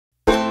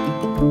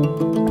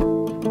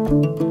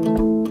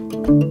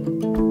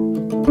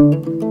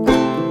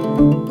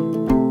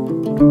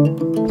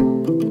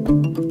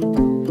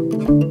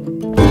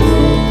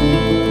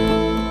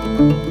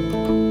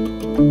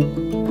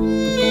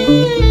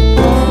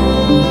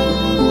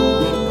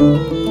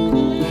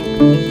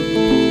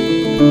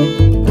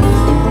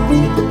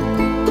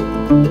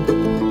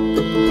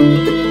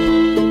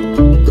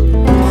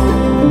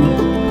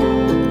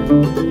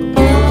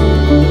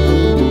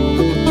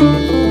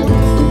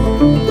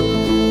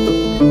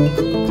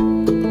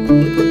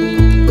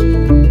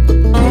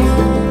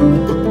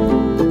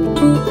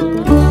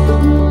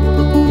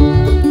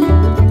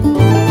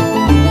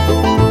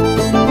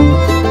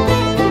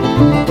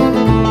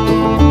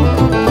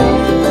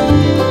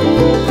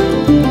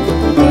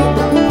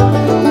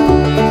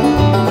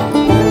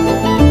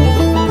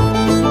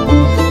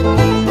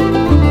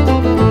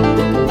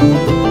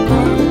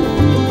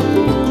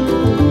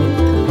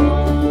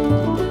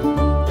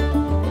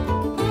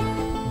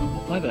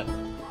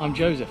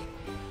Joseph,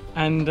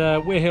 and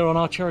we're here on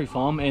our cherry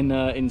farm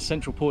in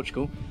central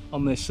Portugal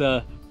on this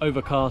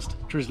overcast,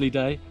 drizzly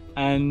day.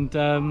 And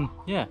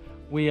yeah,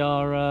 we're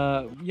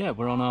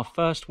on our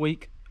first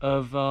week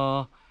of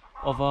our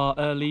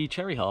early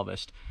cherry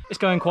harvest. It's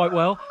going quite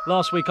well.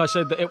 Last week I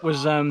said that it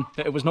was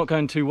not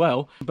going too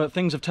well, but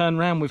things have turned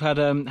around. We've had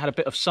a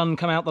bit of sun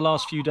come out the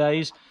last few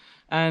days,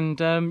 and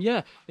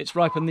yeah, it's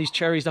ripened these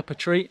cherries up a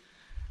treat,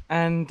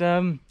 and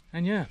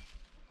yeah,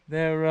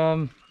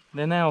 they're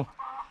now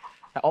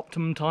at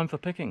optimum time for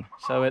picking.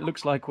 So it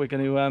looks like we're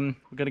going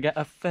to get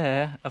a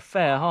fair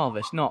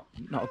harvest. Not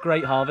a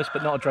great harvest,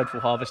 but not a dreadful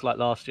harvest like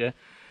last year.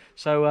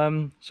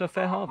 So so a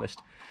fair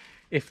harvest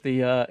if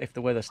the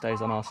weather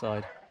stays on our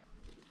side.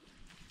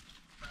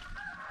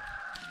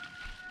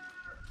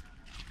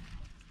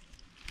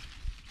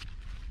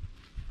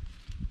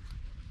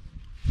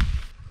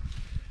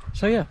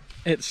 So yeah,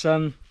 it's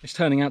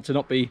turning out to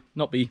not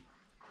be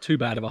too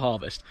bad of a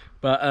harvest,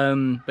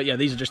 but yeah,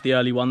 these are just the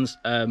early ones.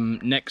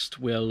 Next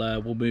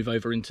we'll move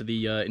over into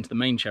the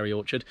main cherry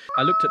orchard.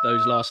 I looked at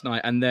those last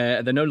night, and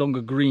they're no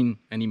longer green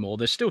anymore.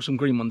 There's still some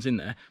green ones in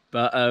there,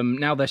 but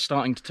now they're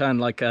starting to turn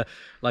like a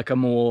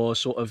more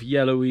sort of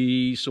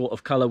yellowy sort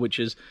of color, which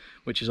is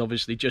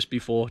obviously just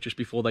before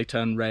they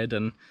turn red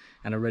and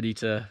are ready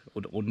to,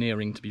 or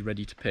nearing to be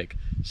ready to pick.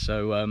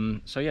 So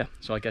so yeah,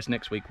 so I guess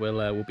next week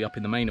we'll be up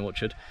in the main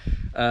orchard.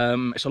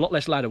 It's a lot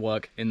less ladder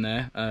work in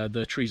there.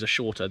 The trees are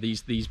shorter.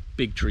 These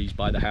big trees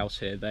by the house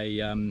here,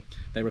 they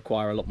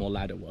require a lot more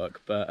ladder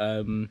work. But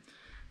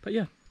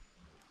yeah,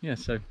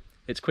 so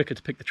it's quicker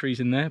to pick the trees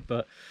in there.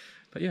 But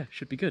yeah,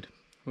 should be good.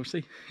 We'll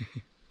see.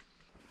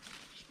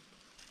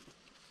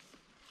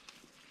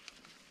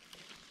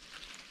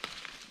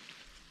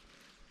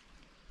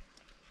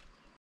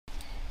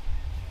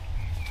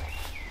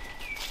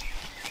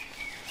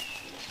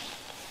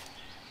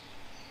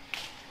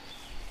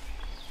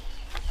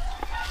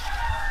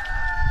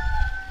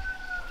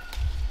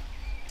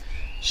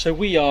 So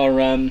we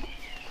are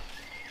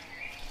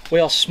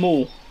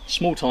small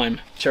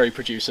time cherry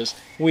producers.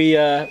 We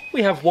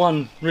have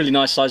one really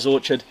nice sized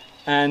orchard,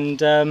 and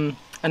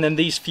then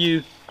these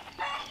few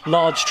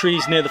large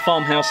trees near the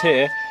farmhouse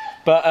here.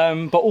 But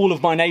all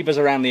of my neighbours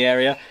around the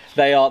area,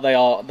 they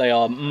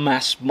are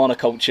mass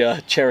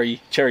monoculture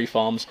cherry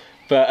farms.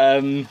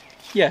 But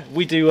yeah,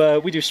 we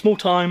do small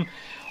time,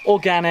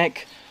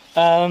 organic.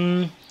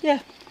 Yeah,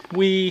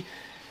 we're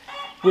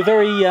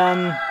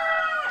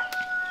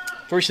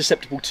very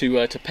susceptible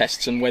to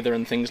pests and weather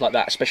and things like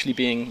that, especially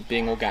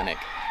being organic.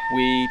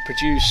 We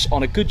produce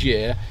on a good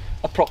year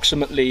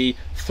approximately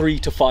 3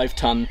 to 5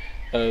 ton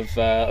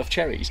of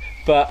cherries,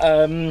 but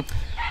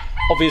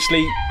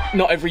obviously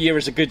not every year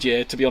is a good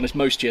year. To be honest,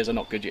 most years are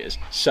not good years.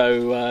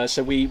 So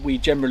so we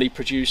generally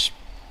produce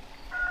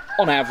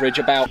on average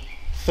about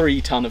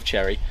 3 ton of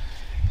cherry.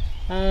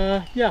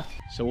 Yeah.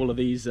 So all of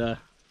these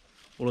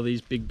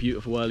big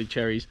beautiful early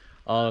cherries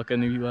are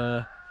going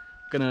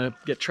to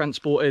get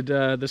transported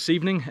this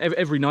evening.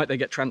 Every night they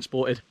get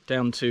transported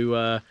down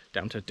to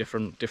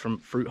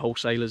different fruit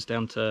wholesalers,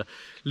 down to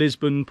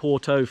Lisbon,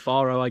 Porto,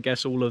 Faro, I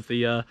guess, all of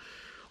the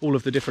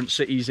different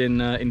cities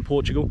in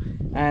Portugal.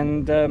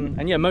 And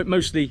yeah,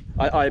 mostly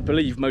I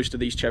believe most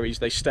of these cherries,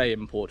 they stay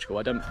in Portugal.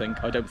 I don't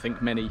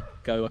think many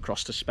go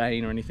across to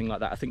Spain or anything like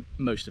that. I think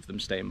most of them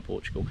stay in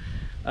Portugal.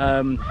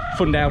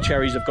 Fundão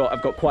cherries have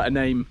got quite a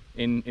name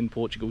in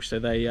Portugal, so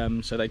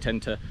they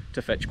tend to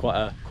fetch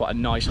quite a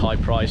nice high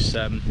price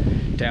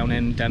down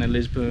in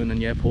Lisbon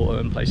and yeah, Porto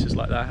and places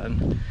like that.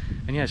 And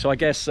yeah, so I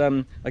guess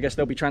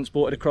they'll be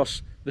transported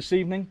across this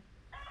evening.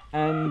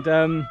 And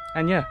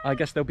yeah, I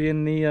guess they'll be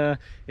in the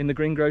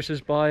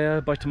greengrocers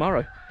by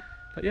tomorrow.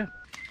 But yeah.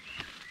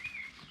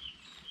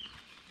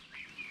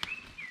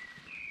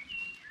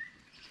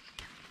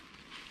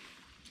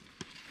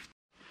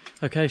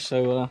 Okay,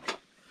 so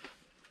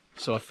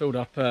I filled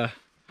up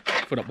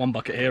one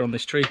bucket here on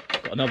this tree.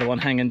 Got another one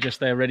hanging just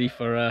there, ready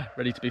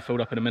to be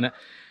filled up in a minute.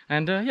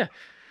 And yeah,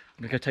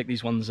 I'm gonna go take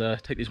these ones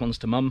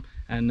to Mum,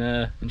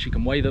 and she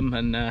can weigh them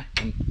and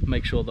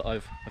make sure that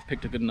I've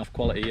picked a good enough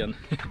quality, and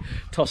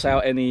toss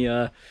out any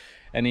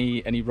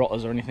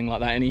rotters or anything like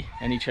that,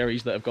 any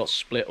cherries that have got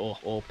split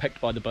or pecked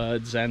by the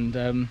birds.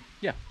 And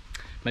yeah,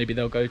 maybe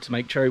they'll go to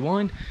make cherry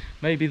wine.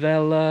 Maybe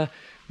they'll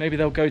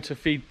go to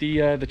feed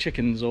the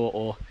chickens,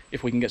 or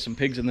if we can get some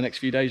pigs in the next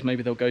few days,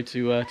 maybe they'll go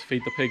to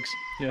feed the pigs.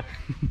 Yeah.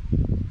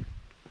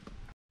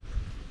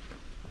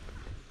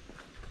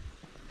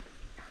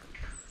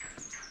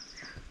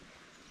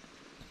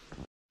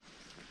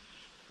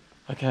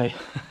 Okay,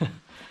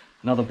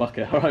 another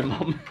bucket. All right,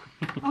 Mum.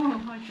 Oh,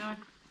 hi, John.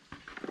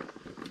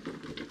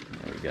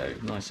 There we go,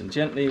 nice and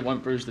gently,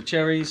 won't bruise the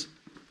cherries.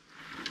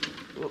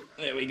 Oh,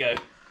 there we go.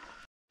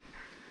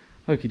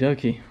 Okie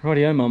dokie.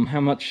 Rightio, Mum.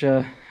 How much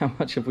have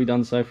we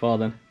done so far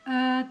then?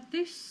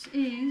 This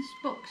is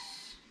box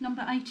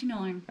number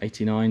 89.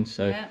 89.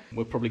 So yeah.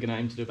 We're probably going to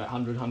aim to do about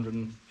 100,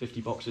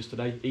 150 boxes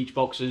today. Each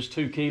box is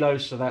 2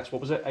 kilos, so that's, what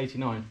was it?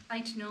 89.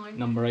 89.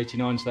 Number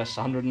 89. So that's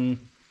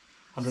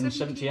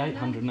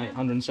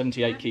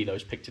 178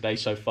 kilos picked today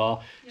so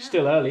far. Yeah.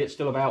 Still early. It's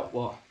still about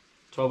what?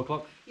 12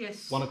 o'clock?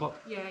 Yes. 1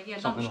 o'clock? Yeah,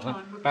 something lunchtime.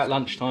 like that. About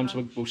lunchtime,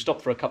 so we'll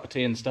stop for a cup of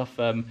tea and stuff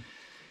in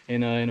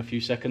a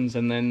few seconds,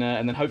 and then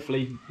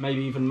hopefully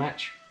maybe even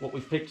match what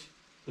we've picked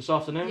this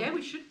afternoon. Yeah,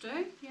 we should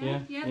do.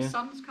 Yeah. The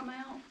sun's come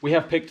out. We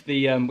have picked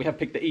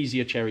the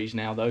easier cherries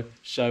now though,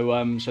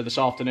 so so this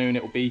afternoon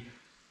it will be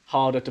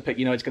harder to pick.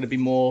 You know, it's going to be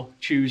more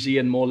choosy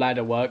and more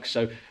ladder work,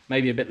 so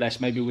maybe a bit less.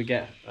 Maybe we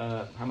get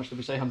how much did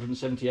we say?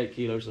 178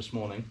 kilos this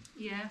morning.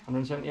 Yeah.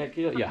 178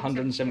 kilos. Yeah,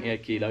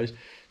 178 kilos.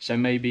 So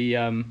maybe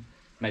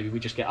we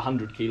just get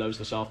 100 kilos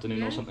this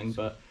afternoon or something.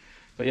 But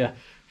yeah,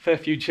 fair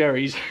few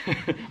cherries.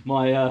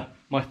 My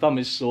thumb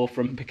is sore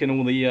from picking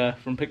all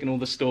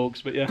the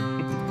stalks. But yeah.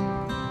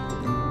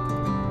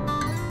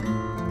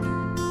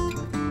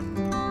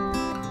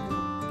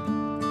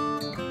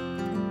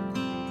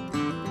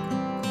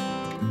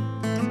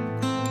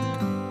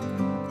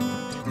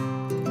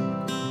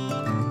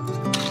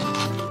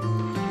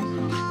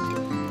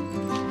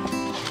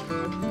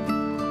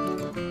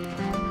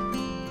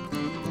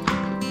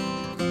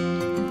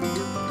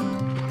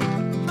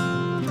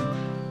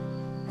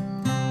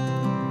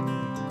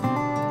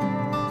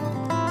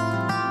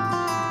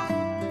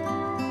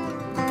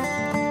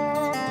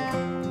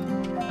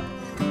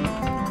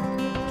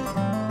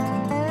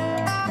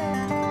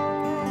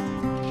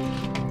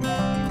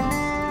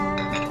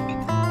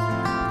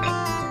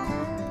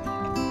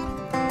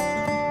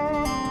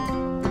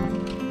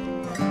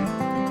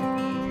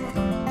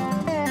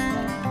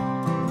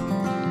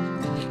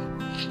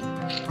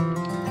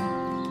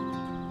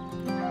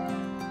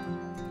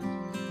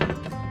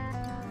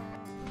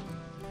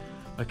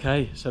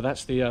 Okay, so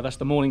that's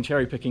the morning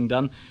cherry picking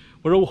done.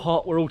 We're all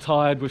hot, we're all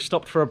tired, we've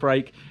stopped for a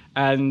break,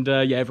 and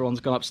yeah, everyone's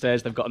gone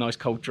upstairs. They've got a nice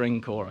cold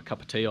drink or a cup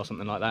of tea or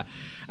something like that.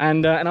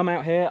 And I'm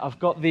out here. I've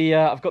got the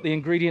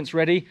ingredients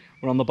ready.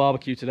 We're on the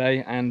barbecue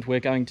today, and we're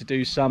going to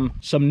do some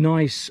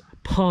nice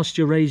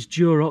pasture-raised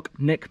Duroc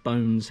neck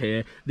bones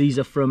here. These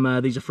are from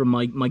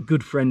my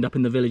good friend up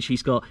in the village.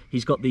 He's got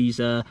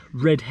these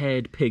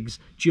red-haired pigs,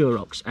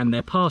 Durocs, and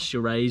they're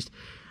pasture-raised,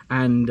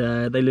 and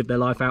they live their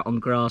life out on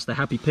grass. They're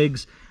happy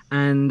pigs.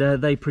 And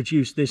they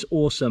produce this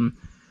awesome,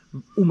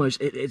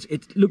 almost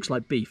it looks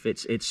like beef.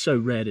 It's so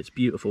red, it's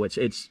beautiful.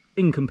 It's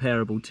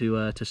incomparable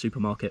to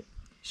supermarket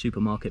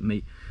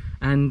meat.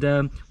 And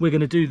we're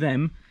going to do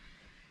them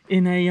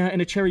in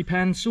a cherry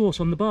pan sauce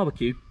on the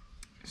barbecue.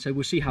 So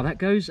we'll see how that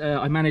goes.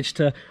 I managed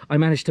to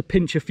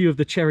pinch a few of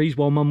the cherries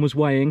while Mum was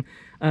weighing.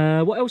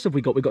 What else have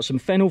we got? We've got some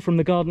fennel from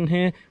the garden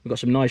here. We've got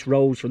some nice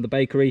rolls from the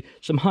bakery.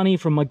 Some honey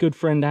from my good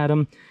friend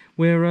Adam.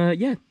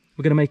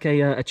 We're going to make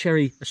a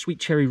sweet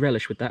cherry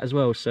relish with that as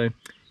well. So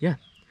yeah,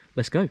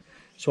 let's go.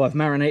 So I've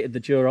marinated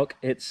the Duroc.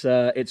 It's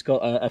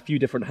got a few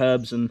different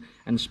herbs and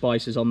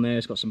spices on there.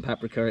 It's got some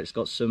paprika. It's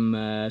got some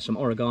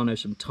oregano,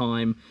 some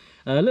thyme,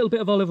 a little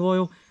bit of olive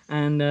oil,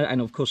 and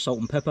of course salt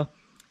and pepper.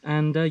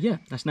 And yeah,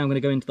 that's now going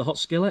to go into the hot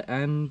skillet,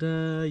 and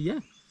yeah,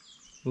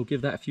 we'll give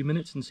that a few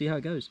minutes and see how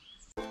it goes.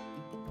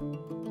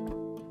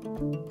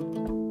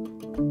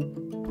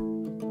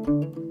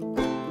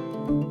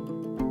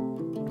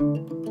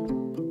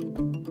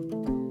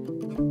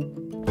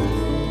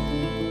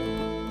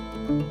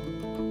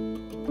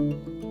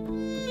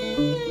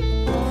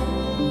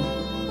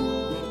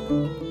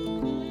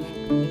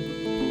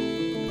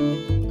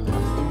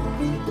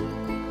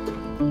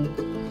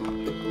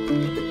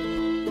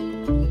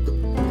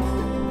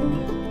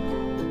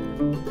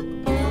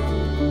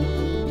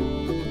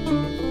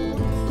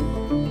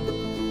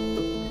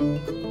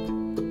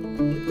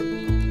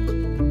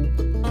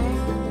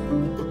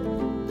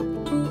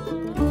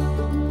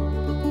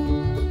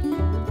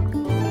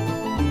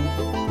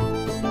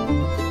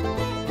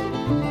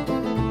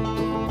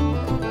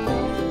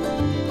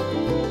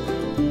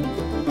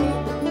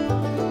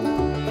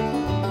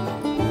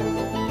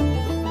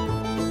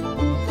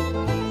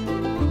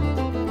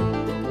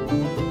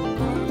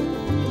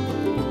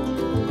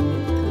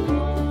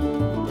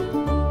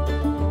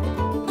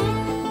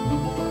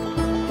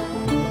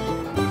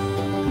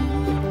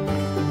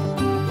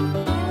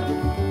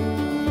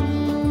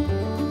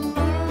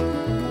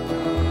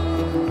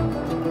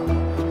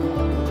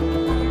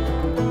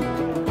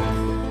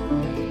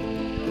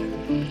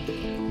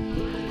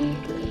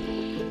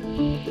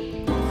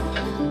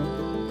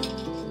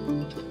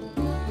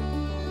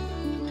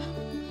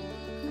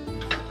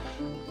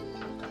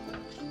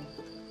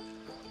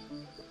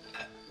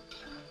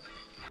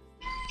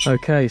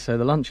 Okay, so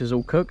the lunch is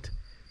all cooked.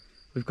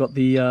 We've got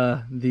the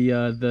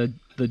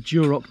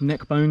Duroc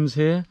neck bones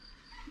here.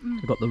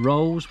 We've got the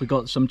rolls. We've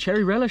got some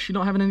cherry relish. You're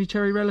not having any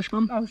cherry relish,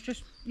 Mum? I was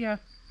just, yeah.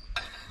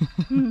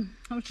 I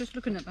was just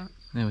looking at that.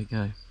 There we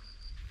go.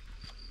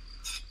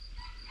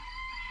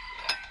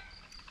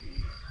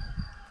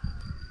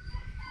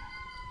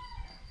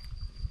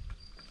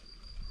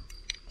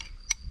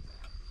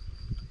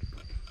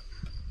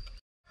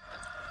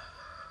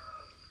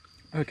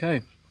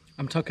 Okay,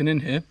 I'm tucking in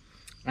here,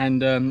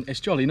 and it's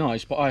jolly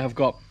nice, but I have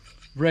got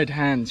red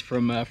hands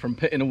from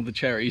pitting all the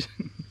cherries.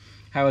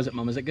 How is it,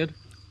 Mum? Is it good?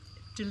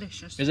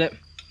 Delicious. Is it?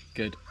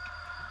 Good.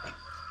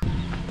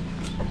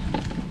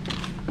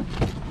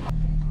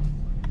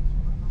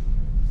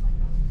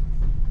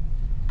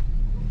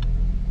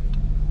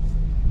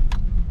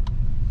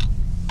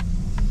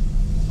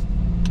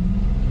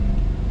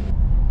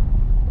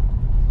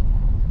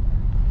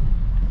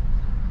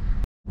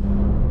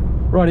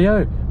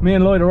 Rightio, me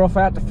and Lloyd are off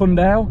out to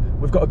Fundale.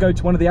 We've got to go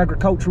to one of the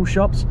agricultural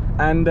shops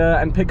and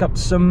pick up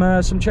some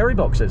cherry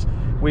boxes.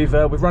 We've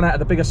run out of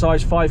the bigger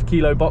size 5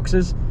 kilo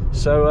boxes,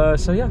 so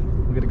yeah,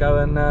 we're gonna go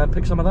and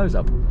pick some of those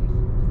up.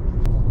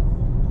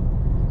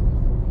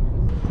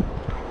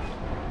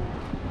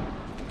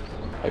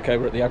 Okay,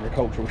 we're at the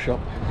agricultural shop.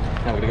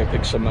 Now we're gonna go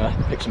pick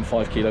some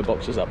 5 kilo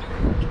boxes up.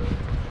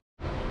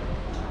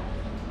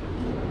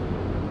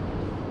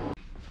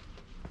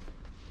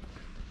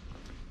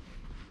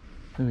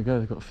 There we go,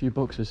 they've got a few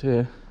boxes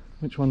here.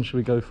 Which one should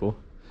we go for?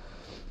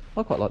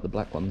 I quite like the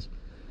black ones.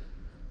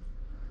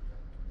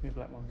 The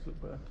black ones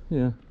look better.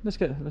 Yeah, let's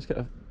get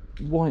a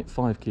white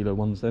 5 kilo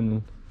ones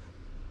then,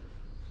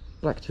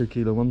 black 2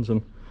 kilo ones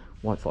and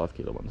white 5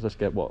 kilo ones. Let's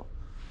get what,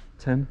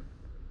 10?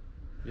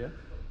 Yeah.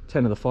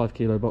 10 of the 5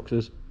 kilo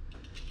boxes,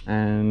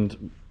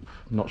 and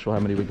I'm not sure how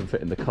many we can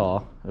fit in the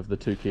car of the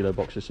 2 kilo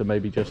boxes, so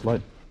maybe just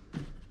like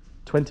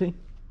 20?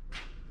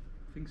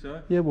 I think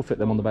so. Yeah, we'll fit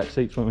them on the back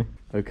seats, won't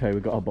we? Okay,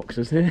 we've got our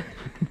boxes here.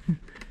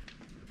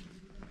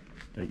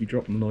 Don't you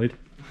drop them, Lloyd.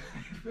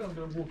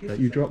 Don't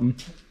you drop them.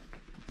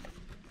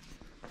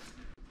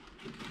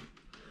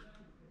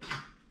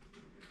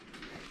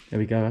 There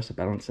we go, that's a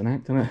balancing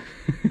act, isn't it?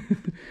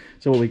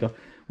 So what we got?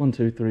 1,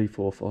 2, 3,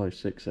 4, 5,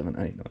 6, 7,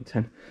 8, 9,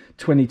 10.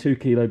 22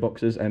 kilo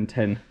boxes and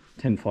 10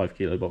 5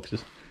 kilo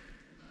boxes.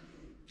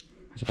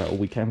 That's about all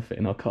we can fit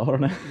in our car,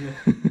 isn't it?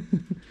 Yeah.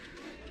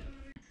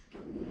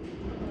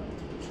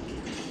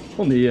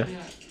 On the ear.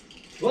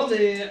 Bom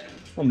dia.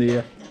 On the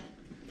ear.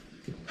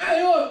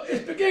 Hey, oh, you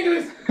speak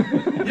English?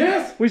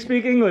 Yes? We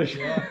speak English.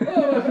 Yeah.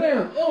 Oh, my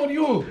friend, how are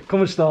you?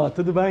 Como está?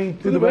 Tudo bem?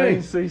 Tudo bem.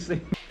 Sim,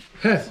 sim.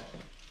 Yes.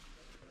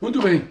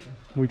 Muito bem.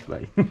 Muito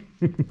bem.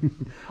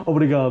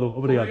 Obrigado,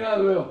 obrigado.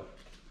 Obrigado, eu.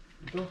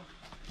 Então,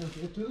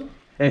 é tudo?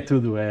 É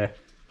tudo, é.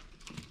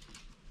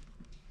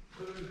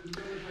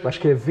 Acho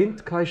que é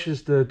 20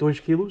 caixas de 2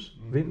 quilos.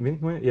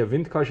 20, não é? Yeah,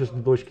 20 caixas de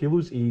 2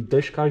 quilos e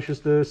 10 caixas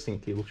de 5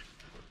 quilos.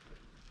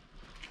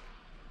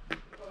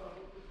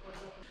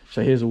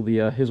 So here's all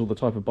the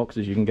type of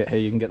boxes you can get here.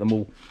 You can get them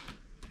all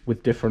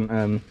with different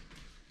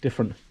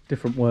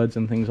words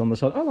and things on the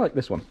side. I like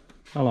this one.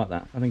 I like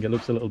that. I think it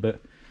looks a little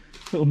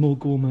more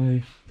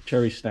gourmet. The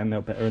cherries stand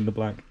out better in the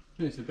black.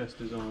 It's the best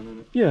design, isn't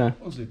it? Yeah.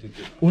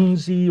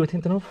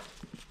 11,89.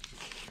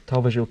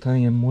 Talvez eu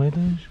tenha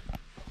moedas.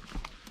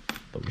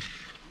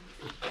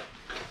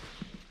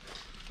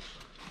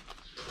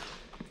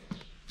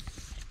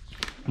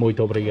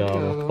 Muito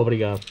obrigado.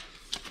 Obrigado.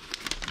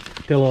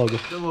 Até logo.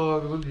 Até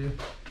logo, bom dia.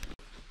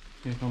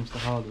 Here comes the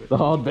hard bit. The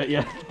hard bit,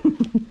 yeah.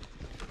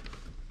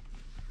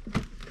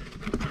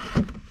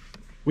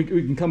 we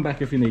can come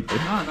back if you need to.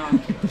 No.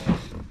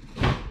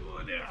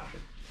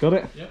 Got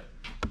it? Yep.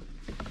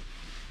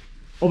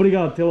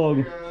 Obrigado, até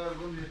logo.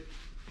 Bom dia.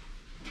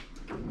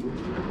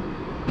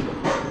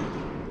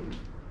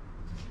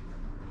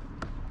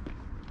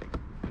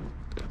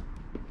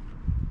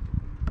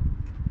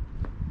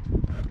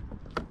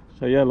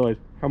 So yeah, Lloyd,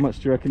 how much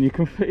do you reckon you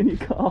can fit in your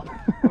car?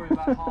 Probably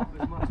about half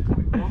as much as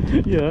we've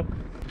got. Yeah.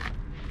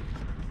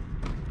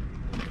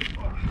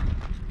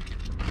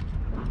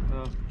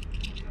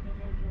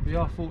 We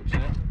are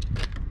fortunate.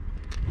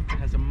 It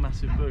has a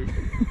massive boot.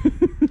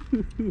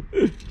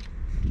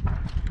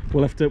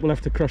 We'll have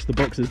to crush the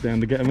boxes down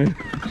to get them in.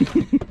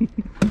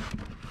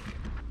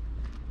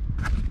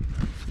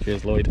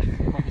 Cheers, Lloyd.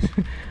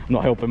 I'm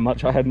not helping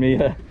much. I had me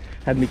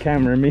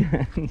camera in me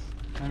hands.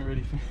 I don't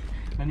really think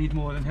I need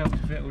more than help to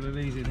fit all of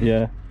these in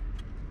here.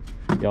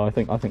 Yeah, I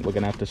think we're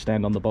gonna have to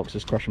stand on the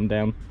boxes, crush them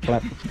down,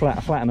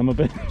 flatten them a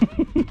bit.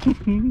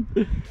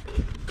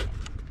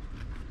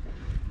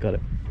 Got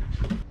it.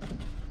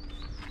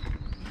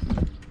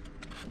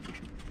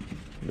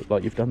 Look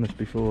like you've done this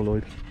before,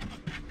 Lloyd.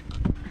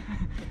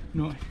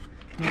 Not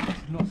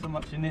so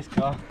much in this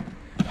car.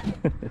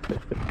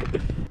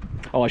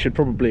 Oh, I should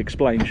probably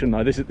explain, shouldn't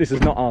I? This is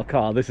not our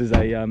car. This is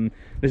a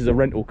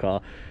rental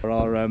car.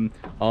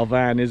 Our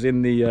van is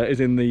in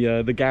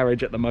the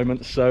garage at the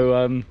moment.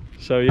 So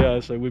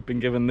so we've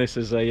been given this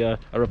as a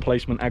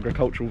replacement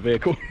agricultural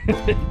vehicle.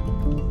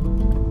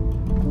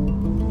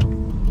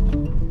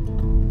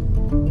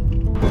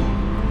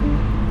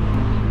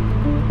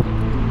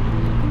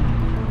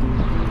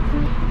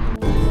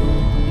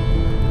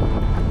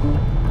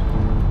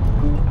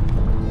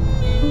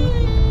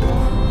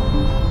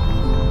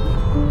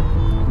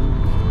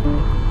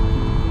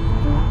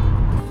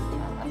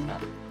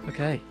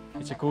 Okay,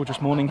 it's a gorgeous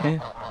morning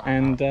here,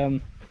 and there's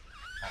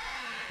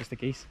the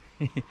geese.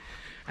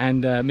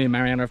 And me and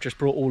Mariana have just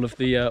brought all of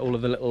the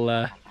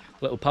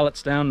little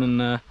pullets down,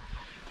 and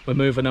we're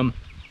moving them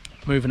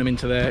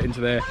into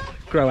their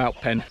grow out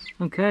pen.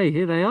 Okay,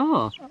 here they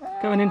are,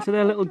 going into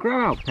their little grow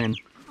out pen.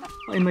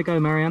 In they go,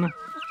 Mariana.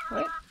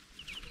 Wait.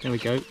 There we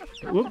go.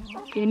 Whoop.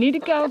 You need to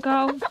go.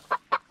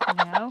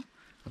 No.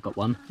 I've got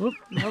one. Whoop.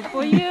 No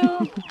for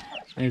you.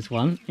 There's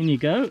one. In you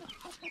go.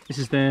 This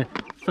is their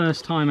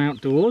first time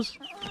outdoors.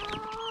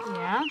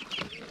 Yeah.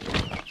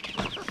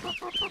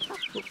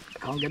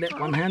 Can't get it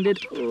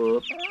one-handed.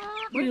 Oh,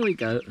 here we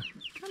go.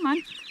 Come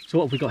on. So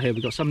what have we got here?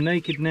 We've got some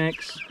naked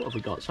necks. What have we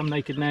got? Some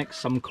naked necks,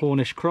 some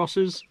Cornish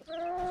crosses.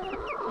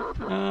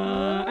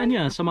 And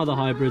yeah, some other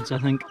hybrids, I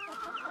think.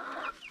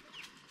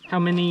 How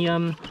many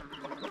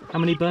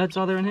birds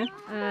are there in here?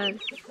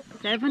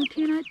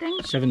 17, I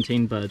think.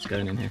 17 birds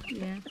going in here.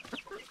 Yeah.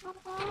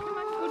 Come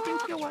on, go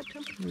drink your water.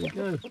 There we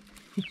go.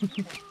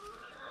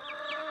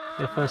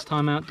 Their first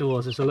time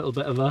outdoors. It's a little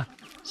bit of a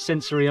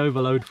sensory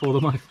overload for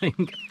them, I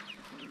think.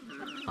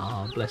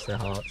 Ah, oh, bless their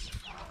hearts.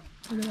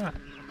 Look at that.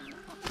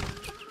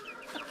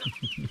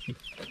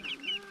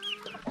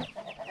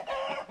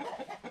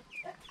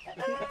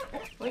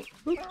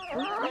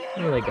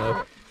 There they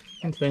go,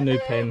 into their new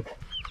pen.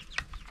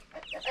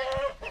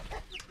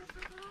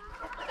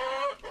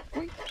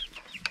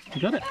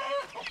 You got it?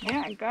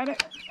 Yeah, I got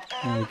it.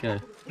 There we go.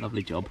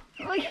 Lovely job.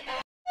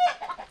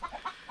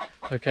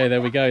 Okay,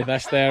 there we go.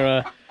 That's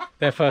their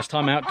first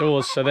time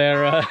outdoors, so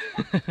they're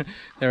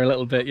they're a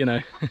little bit, you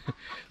know,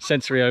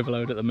 sensory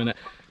overload at the minute.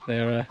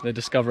 They're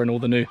discovering all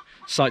the new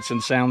sights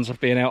and sounds of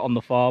being out on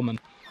the farm, and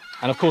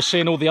of course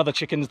seeing all the other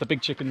chickens, the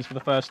big chickens, for the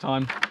first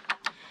time.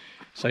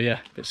 So yeah,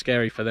 a bit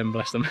scary for them,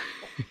 bless them.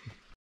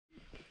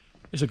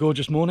 It's a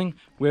gorgeous morning.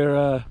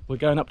 We're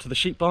going up to the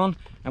sheep barn,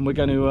 and we're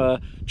going to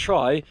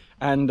try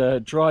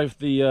and drive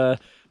the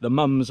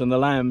mums and the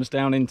lambs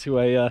down into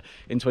a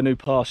new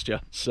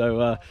pasture.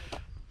 So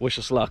wish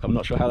us luck. I'm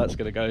not sure how that's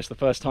going to go. It's the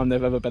first time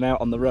they've ever been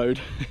out on the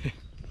road.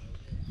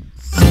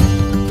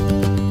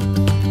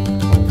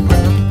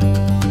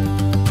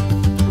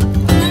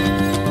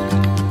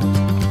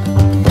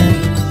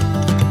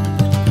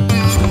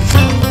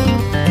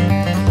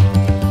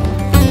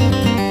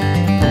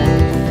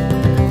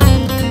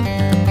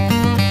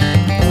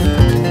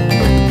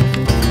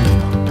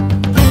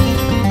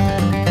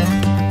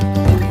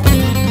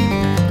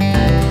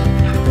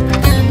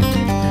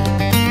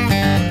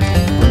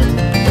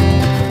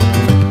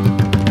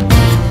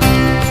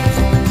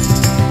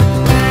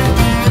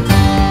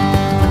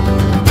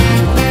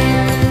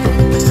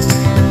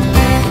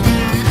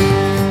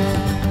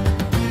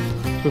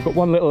 We've got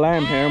one little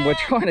lamb here, and we're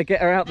trying to get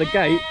her out the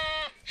gate.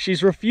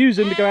 She's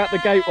refusing to go out the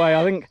gateway.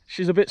 I think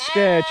she's a bit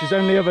scared. She's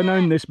only ever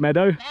known this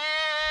meadow,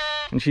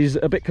 and she's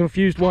a bit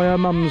confused why her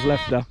mum's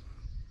left her.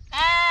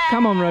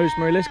 Come on,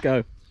 Rosemary, let's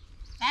go.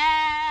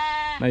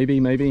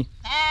 Maybe.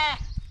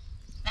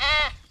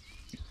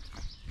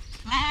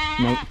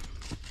 Nope.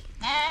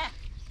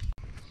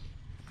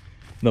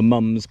 The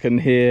mums can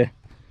hear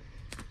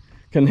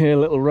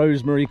little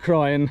Rosemary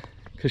crying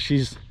because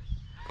she's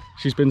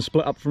been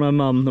split up from her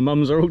mum. The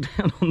mums are all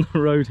down on the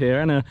road here,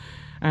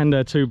 and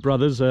her two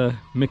brothers,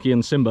 Mickey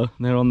and Simba.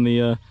 They're on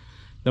the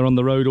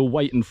road, all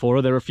waiting for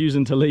her. They're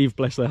refusing to leave,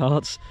 bless their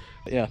hearts.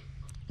 But yeah,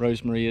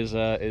 Rosemary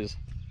is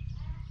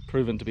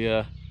proven to be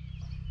a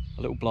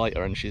little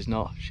blighter, and she's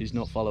not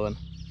following.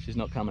 She's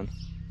not coming.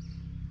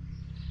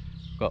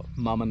 Got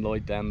Mum and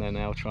Lloyd down there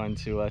now, trying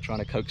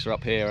to coax her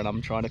up here, and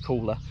I'm trying to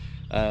call her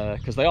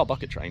because they are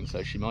bucket trained,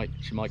 so she might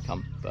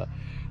come, but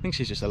I think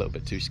she's just a little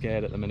bit too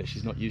scared at the minute.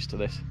 She's not used to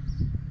this.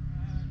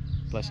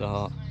 Bless her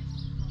heart.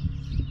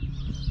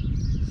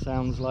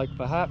 Sounds like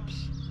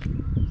perhaps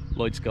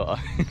Lloyd's got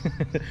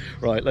her.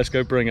 Right, let's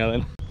go bring her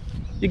then.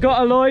 You got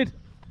her, Lloyd?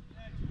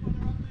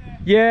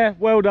 Yeah,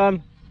 well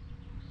done.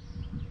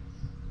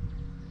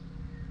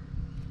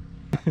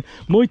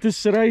 Muitas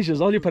cerejas,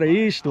 olha para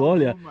isto,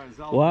 olha.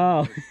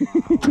 Uau.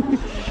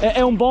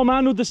 É bom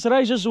ano de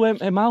cerejas ou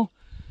é mau?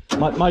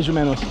 Mais ou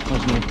menos.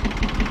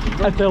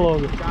 Até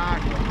logo.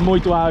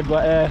 Muito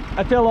água, é.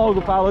 Até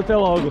logo, Paulo, até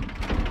logo.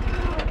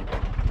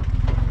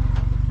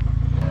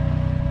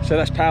 So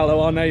that's Paolo,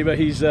 our neighbour.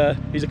 He's a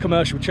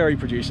commercial cherry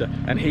producer,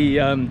 and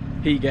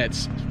he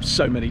gets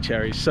so many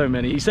cherries, so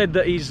many. He said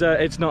that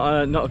it's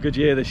not a good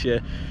year this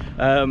year.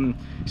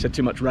 He said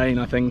too much rain,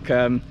 I think.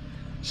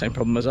 Same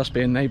problem as us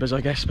being neighbours,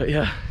 I guess. But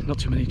yeah, not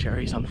too many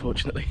cherries,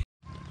 unfortunately.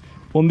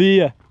 Bom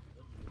dia.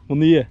 Bom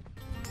dia.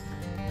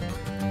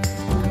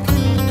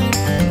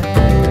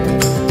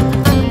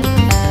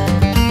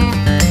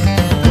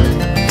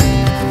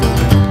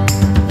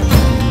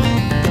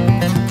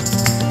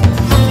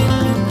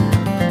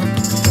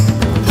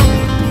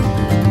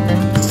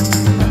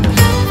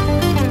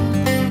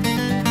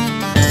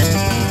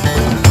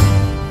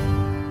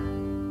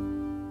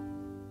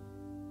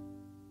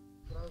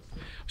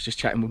 was just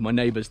chatting with my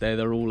neighbours there.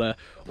 They're all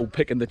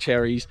picking the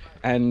cherries,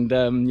 and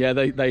yeah,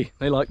 they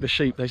like the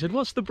sheep. They said,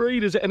 "What's the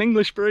breed? Is it an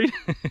English breed?"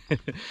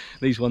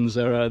 These ones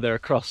are they're a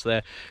cross.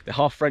 They're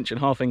half French and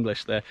half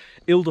English. They're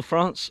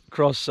Ile-de-France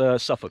cross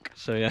Suffolk.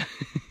 So yeah,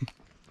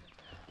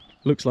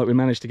 looks like we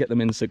managed to get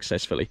them in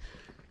successfully.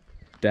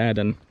 Dad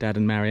and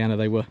Mariana,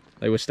 they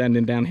were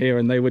standing down here,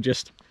 and they were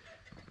just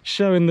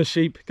showing the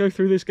sheep, "Go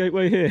through this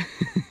gateway here."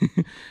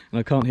 And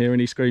I can't hear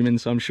any screaming,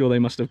 so I'm sure they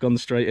must have gone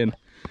straight in.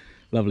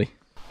 Lovely.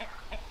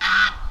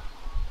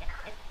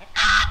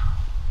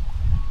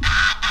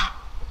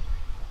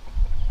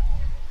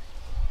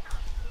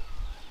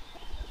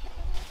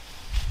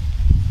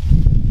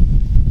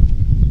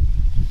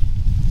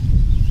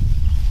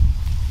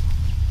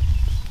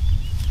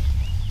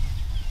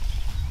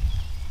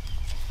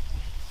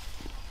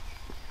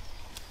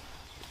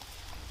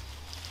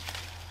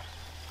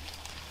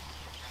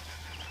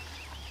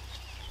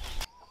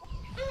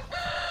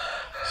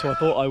 So I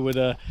thought I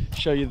would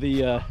show you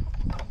the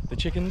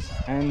chickens,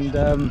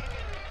 and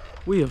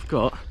we have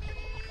got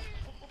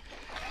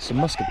some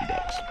muscovy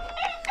ducks,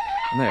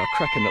 and they are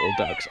cracking little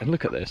ducks. And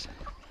look at this,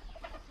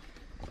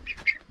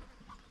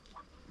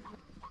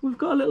 we've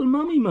got a little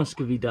mummy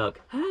muscovy duck.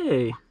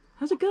 Hey,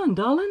 how's it going,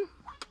 darling?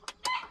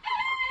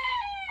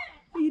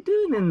 What are you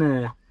doing in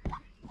there?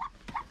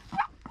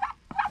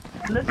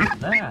 Look at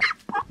that.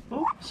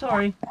 Oh,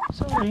 sorry,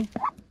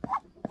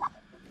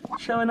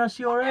 showing us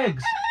your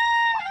eggs.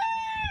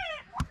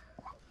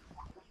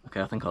 Okay,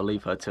 I think I'll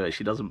leave her to it.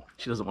 She doesn't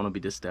want to be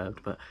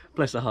disturbed, but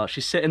bless her heart.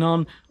 She's sitting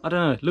on, I don't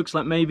know, it looks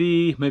like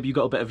maybe you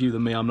got a better view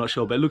than me, I'm not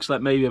sure, but it looks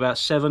like maybe about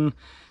 7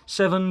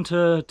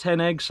 to 10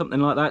 eggs, something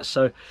like that.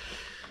 So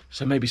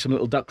maybe some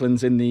little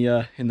ducklings in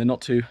the not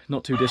too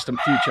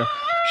distant future.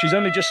 She's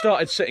only just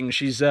started sitting.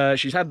 She's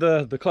had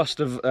the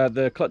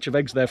clutch of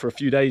eggs there for a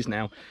few days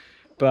now.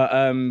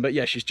 But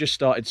yeah, she's just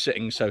started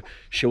sitting, so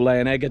she'll lay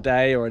an egg a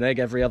day or an egg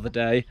every other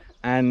day,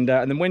 and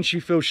then when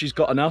she feels she's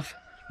got enough,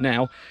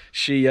 now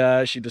she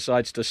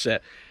decides to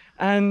sit,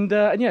 and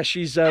yeah,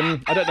 she's I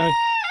don't know,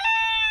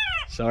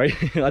 sorry,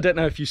 I don't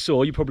know if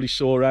you probably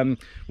saw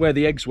where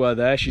the eggs were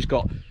there. She's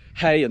got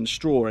hay and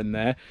straw in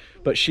there,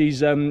 but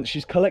she's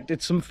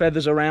collected some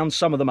feathers around.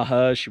 Some of them are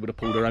hers. She would have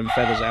pulled her own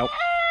feathers out,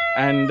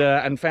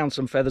 and found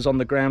some feathers on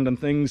the ground and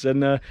things,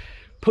 and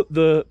put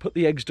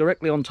the eggs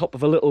directly on top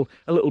of a little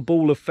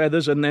ball of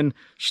feathers, and then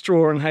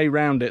straw and hay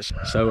round it.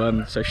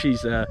 So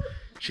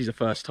she's a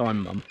first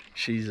time mum.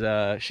 She's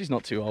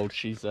not too old.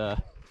 She's I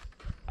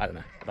don't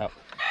know, about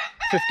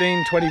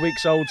 15-20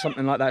 weeks old,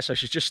 something like that. So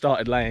she's just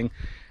started laying,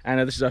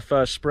 and this is her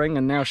first spring,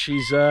 and now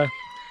she's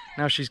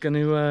going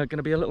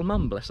to be a little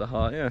mum, bless her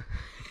heart. Yeah.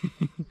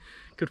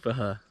 Good for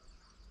her.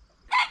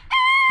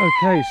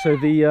 Okay, so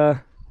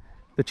the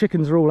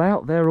chickens are all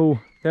out. They're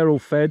all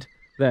fed.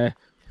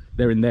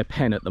 They're in their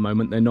pen at the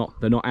moment. They're not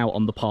out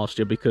on the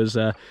pasture because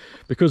of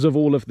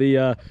all of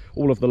the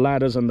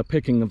ladders and the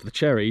picking of the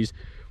cherries.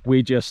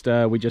 We just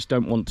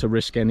don't want to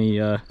risk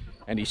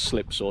any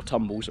slips or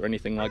tumbles or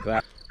anything like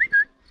that.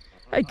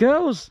 Hey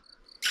girls,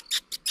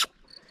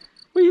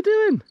 what are you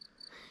doing?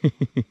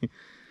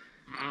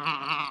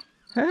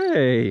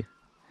 Hey.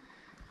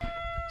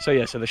 So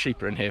yeah, so the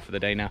sheep are in here for the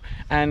day now,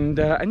 and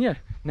yeah,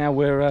 now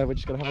we're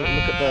just gonna have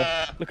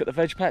a look at the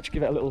veg patch,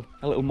 give it a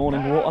little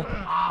morning water,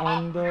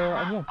 and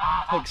yeah,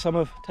 take some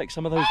of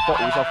those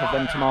bottles off of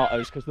them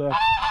tomatoes, because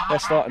they're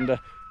starting to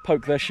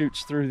poke their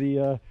shoots through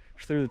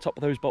the top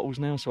of those bottles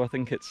now. So I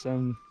think it's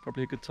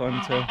probably a good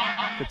time to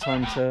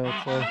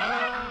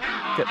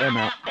get them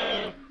out.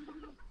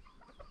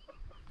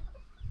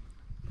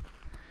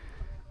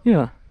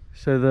 Yeah,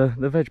 so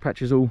the veg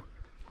patch is all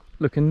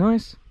looking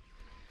nice.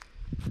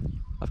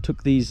 I've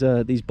took these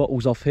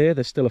bottles off here.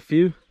 There's still a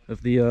few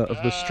of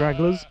the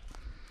stragglers,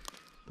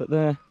 but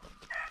they're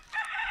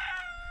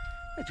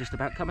just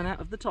about coming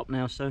out of the top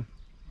now. So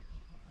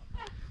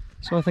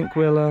I think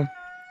we'll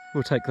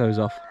take those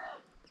off.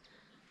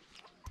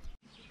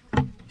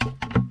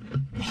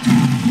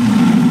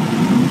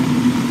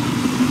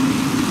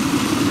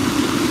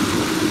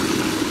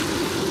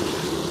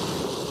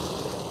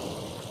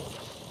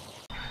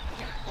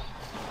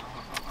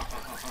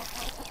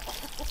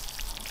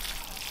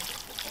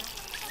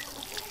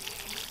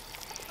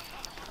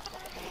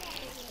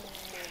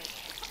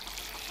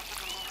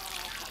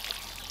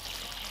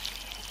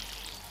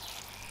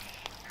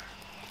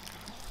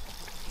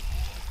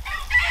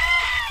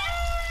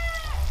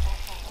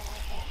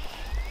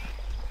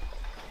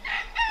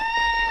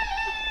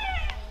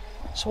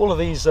 So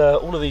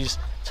all of these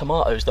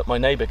tomatoes that my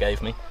neighbour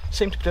gave me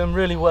seem to be doing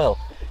really well,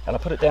 and I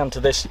put it down to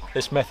this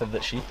method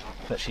that she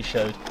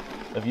showed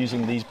of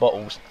using these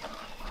bottles.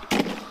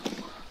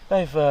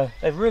 They've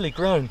really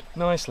grown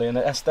nicely, and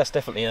that's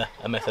definitely a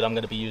method I'm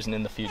going to be using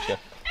in the future.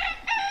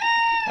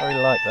 I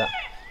really like that.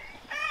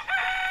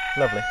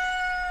 Lovely.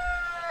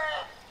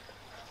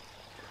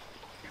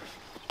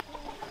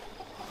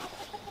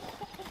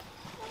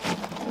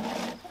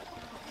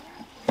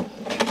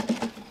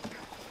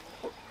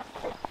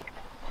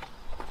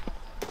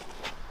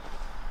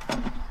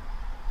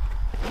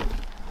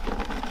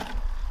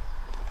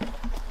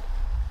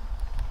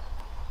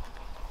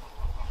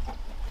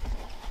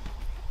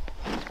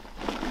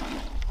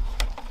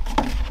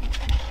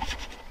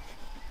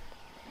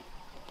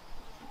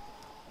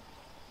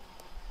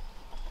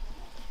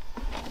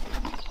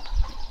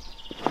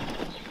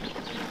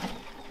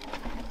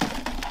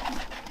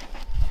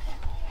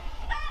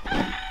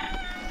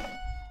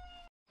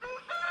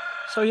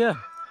 So yeah,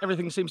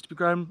 everything seems to be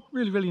growing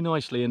really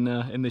nicely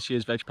in this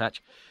year's veg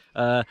patch.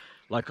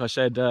 Like I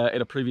said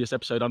in a previous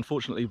episode,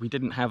 unfortunately we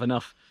didn't have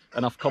enough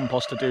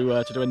compost to do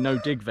a no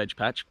dig veg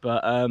patch,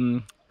 but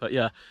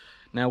yeah,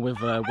 now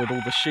with all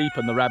the sheep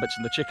and the rabbits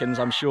and the chickens,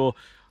 I'm sure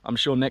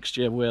next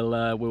year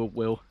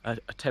we'll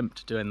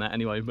attempt doing that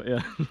anyway.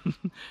 But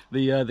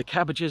yeah, the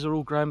cabbages are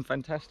all growing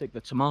fantastic.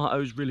 The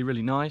tomatoes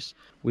really nice.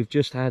 We've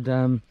just had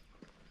the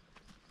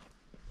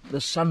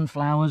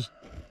sunflowers.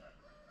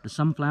 The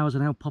sunflowers are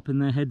now popping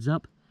their heads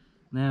up.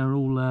 They're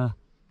all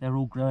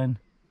growing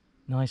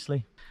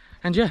nicely.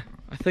 And yeah,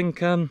 I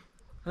think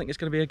it's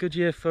going to be a good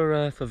year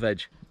for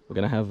veg. We're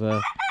going to have a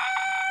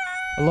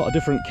lot of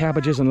different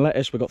cabbages and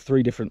lettuce. We've got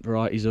 3 different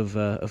varieties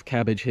of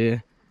cabbage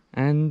here,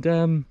 and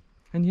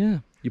yeah,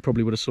 you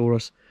probably would have saw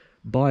us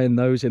buying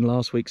those in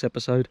last week's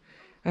episode.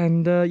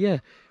 And yeah,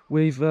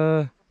 we've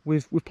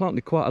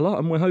planted quite a lot,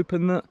 and we're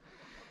hoping that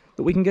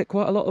we can get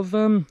quite a lot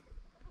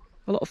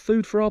of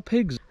food for our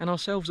pigs and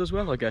ourselves as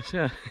well, I guess.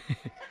 Yeah.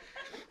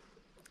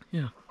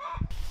 Yeah.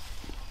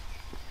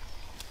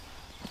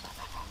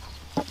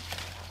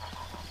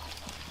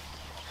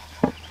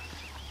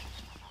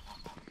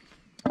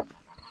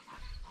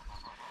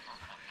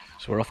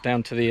 So we're off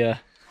down to the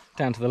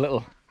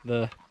little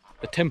the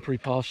temporary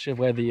pasture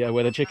where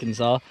the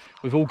chickens are.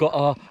 We've all got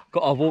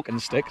our walking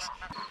sticks.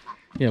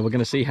 Yeah, we're going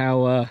to see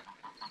how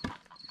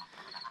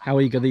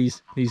eager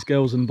these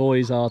girls and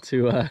boys are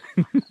to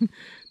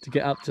to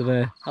get up to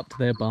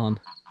their barn.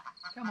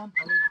 Come on,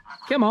 Polly.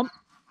 Come on.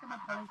 Come on,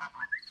 Polly.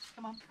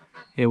 Come on.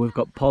 Here we've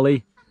got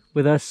Polly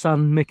with her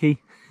son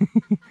Mickey,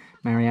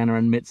 Mariana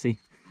and Mitzi.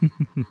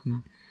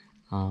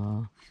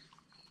 Ah.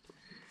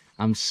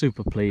 I'm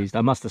super pleased.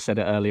 I must have said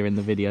it earlier in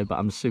the video, but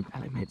I'm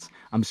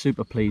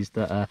super pleased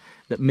that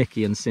that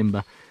Mickey and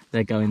Simba,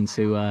 they're going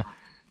to a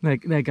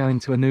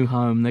new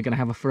home. They're going to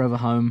have a forever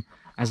home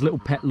as little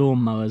pet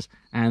lawnmowers,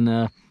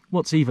 and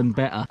what's even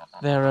better,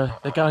 they're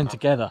going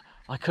together.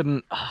 I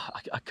couldn't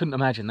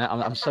imagine that.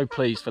 I'm so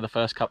pleased for the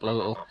first couple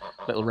of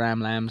little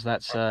ram lambs.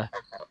 That's a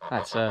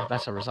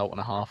result and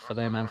a half for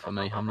them and for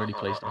me. I'm really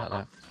pleased about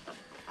that.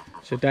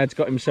 So Dad's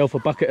got himself a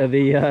bucket of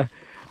the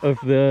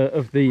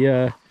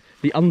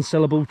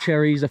unsellable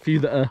cherries, a few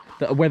that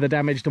are weather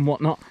damaged and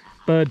whatnot,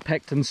 bird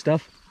pecked and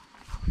stuff.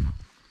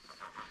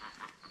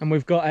 And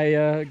we've got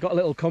a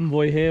little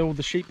convoy here. All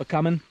the sheep are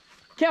coming.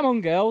 Come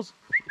on, girls.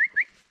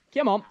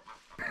 Come on.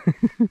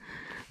 They're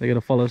going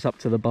to follow us up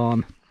to the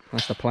barn.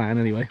 That's the plan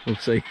anyway. We'll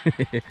see.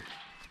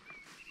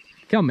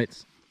 Come,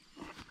 Mitz.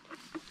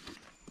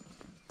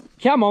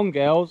 Come on,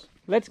 girls.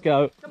 Let's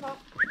go. Come on.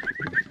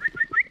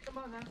 Come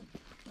on now.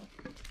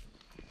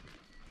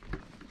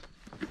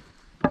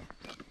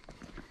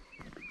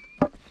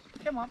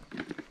 Come on.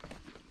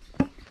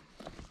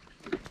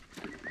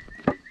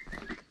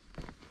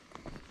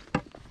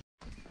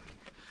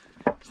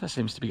 That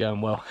seems to be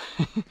going well.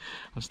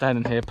 I'm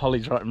standing here,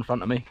 Polly's right in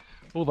front of me.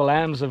 All the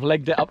lambs have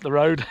legged it up the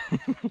road.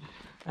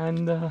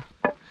 and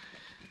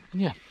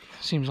yeah,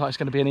 seems like it's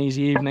going to be an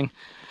easy evening,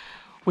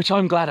 which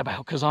I'm glad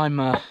about, because I'm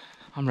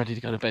ready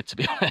to go to bed, to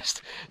be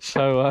honest.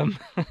 So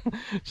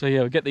so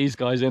yeah, we'll get these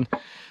guys in,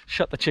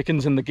 shut the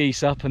chickens and the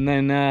geese up, and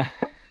then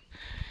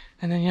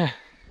yeah,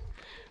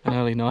 an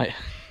early night.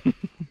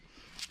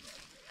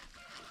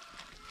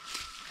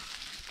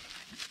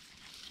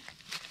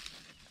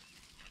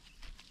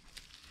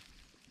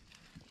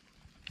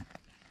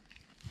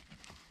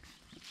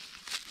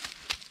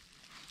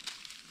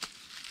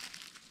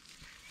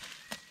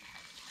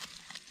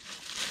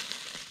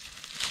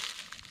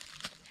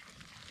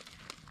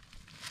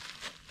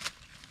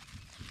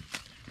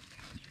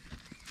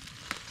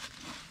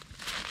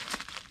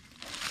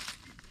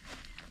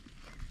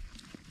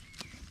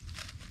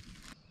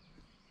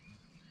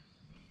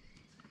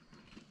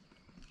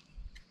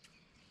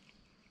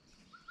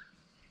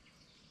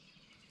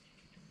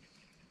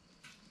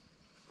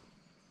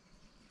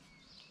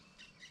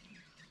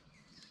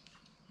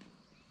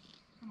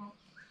 Come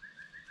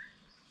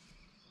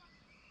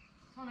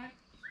on.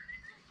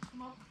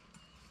 Come on.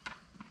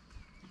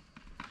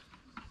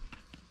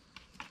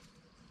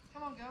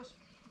 Come on, girls.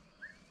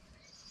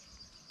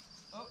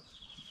 Oh.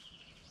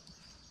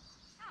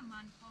 Come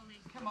on, Polly.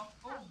 Come on.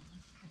 Oh.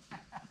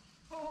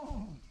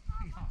 Oh.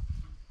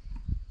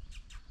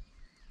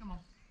 Come on.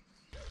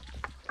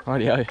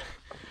 Rightio,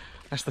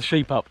 that's the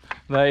sheep up.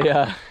 They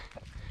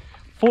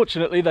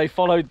fortunately they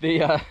followed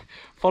the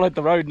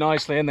road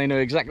nicely, and they knew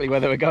exactly where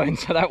they were going.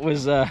 So that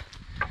was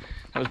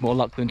more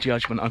luck than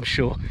judgment, I'm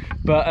sure.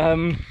 But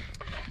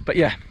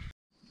yeah.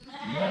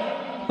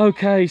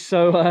 Okay,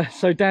 so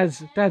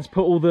Dad's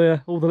put all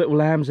the little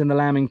lambs in the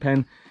lambing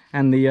pen,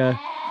 and the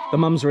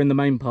mums are in the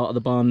main part of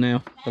the barn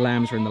now. The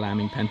lambs are in the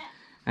lambing pen,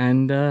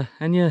 and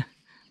yeah,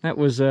 that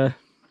was a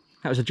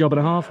job and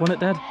a half,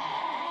 wasn't it, Dad?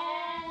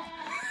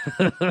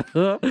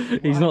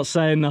 He's not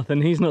saying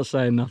nothing. He's not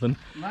saying nothing.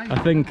 I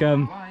think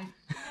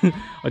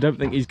I don't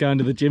think he's going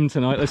to the gym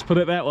tonight, let's put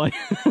it that way.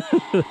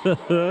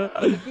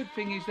 The good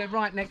thing is they're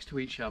right next to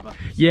each other. So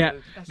yeah,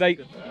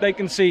 that's they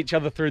can see each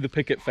other through the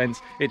picket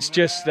fence. It's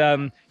just,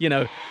 you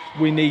know,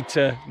 we need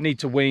to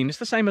wean. It's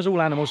the same as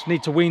all animals,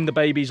 need to wean the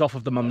babies off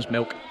of the mum's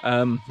milk.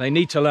 They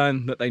need to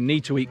learn that they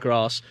need to eat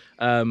grass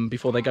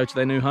before they go to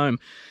their new home.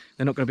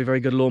 They're not going to be very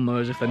good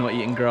lawnmowers if they're not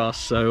eating grass.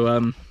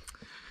 So,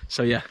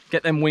 so yeah,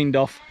 get them weaned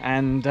off,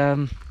 and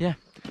yeah,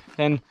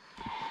 then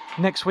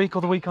next week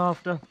or the week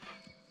after,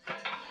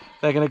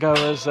 they're going to go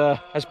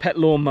as pet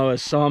lawnmowers.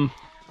 So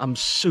I'm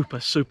super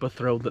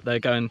thrilled that they're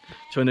going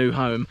to a new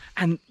home.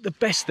 And the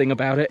best thing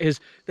about it is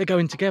they're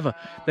going together.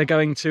 They're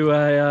going to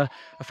a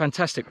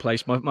fantastic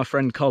place. My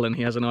friend Colin,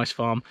 he has a nice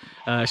farm.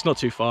 It's not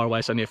too far away,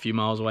 it's only a few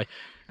miles away.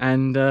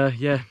 And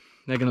yeah,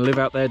 they're going to live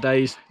out their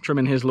days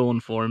trimming his lawn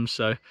for him.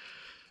 So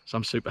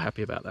I'm super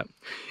happy about that.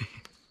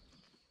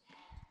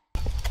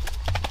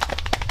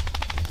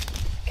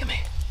 Come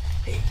here.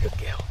 Hey, good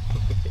girl.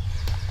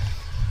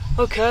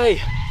 Okay,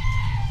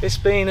 it's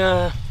been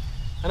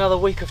another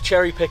week of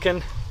cherry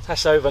picking.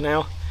 That's over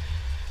now.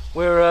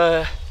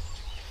 We're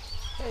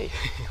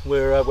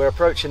we're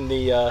approaching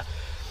the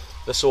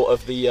sort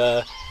of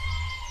the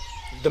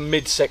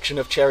mid section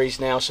of cherries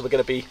now. So we're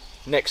going to be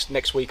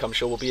next week. I'm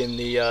sure we'll be in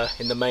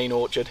the main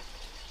orchard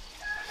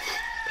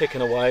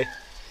picking away.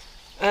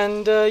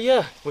 And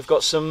yeah, we've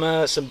got some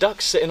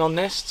ducks sitting on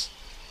nests.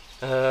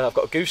 I've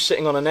got a goose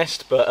sitting on a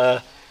nest,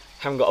 but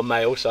haven't got a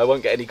male, so I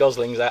won't get any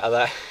goslings out of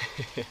that.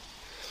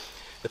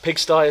 The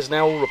pigsty is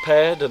now all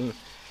repaired,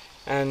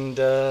 and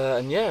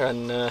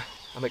yeah,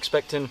 I'm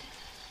expecting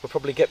we'll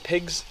probably get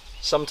pigs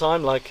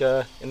sometime, like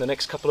in the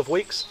next couple of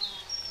weeks.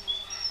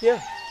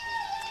 Yeah,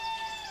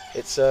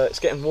 it's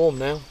getting warm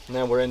now.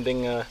 Now we're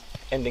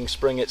ending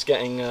spring. It's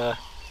getting I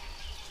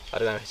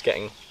don't know. It's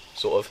getting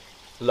sort of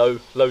low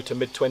to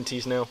mid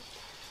 20s now,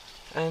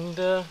 and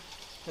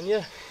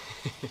yeah.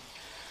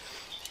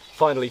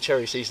 Finally,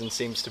 cherry season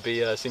seems to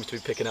be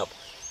picking up.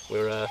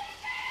 We're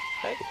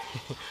hey,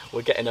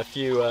 we're getting a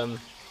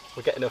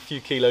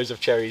few kilos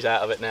of cherries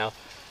out of it now.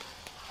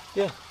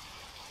 Yeah.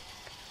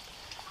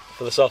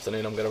 For this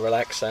afternoon, I'm going to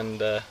relax and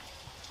I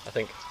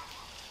think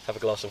have a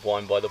glass of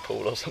wine by the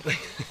pool or something.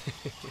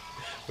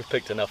 We've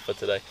picked enough for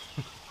today.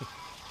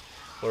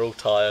 We're all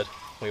tired.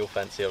 We all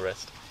fancy a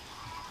rest.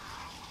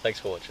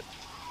 Thanks for watching.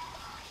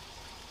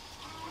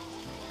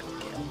 Good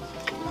girl.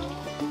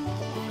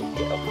 Good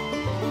girl.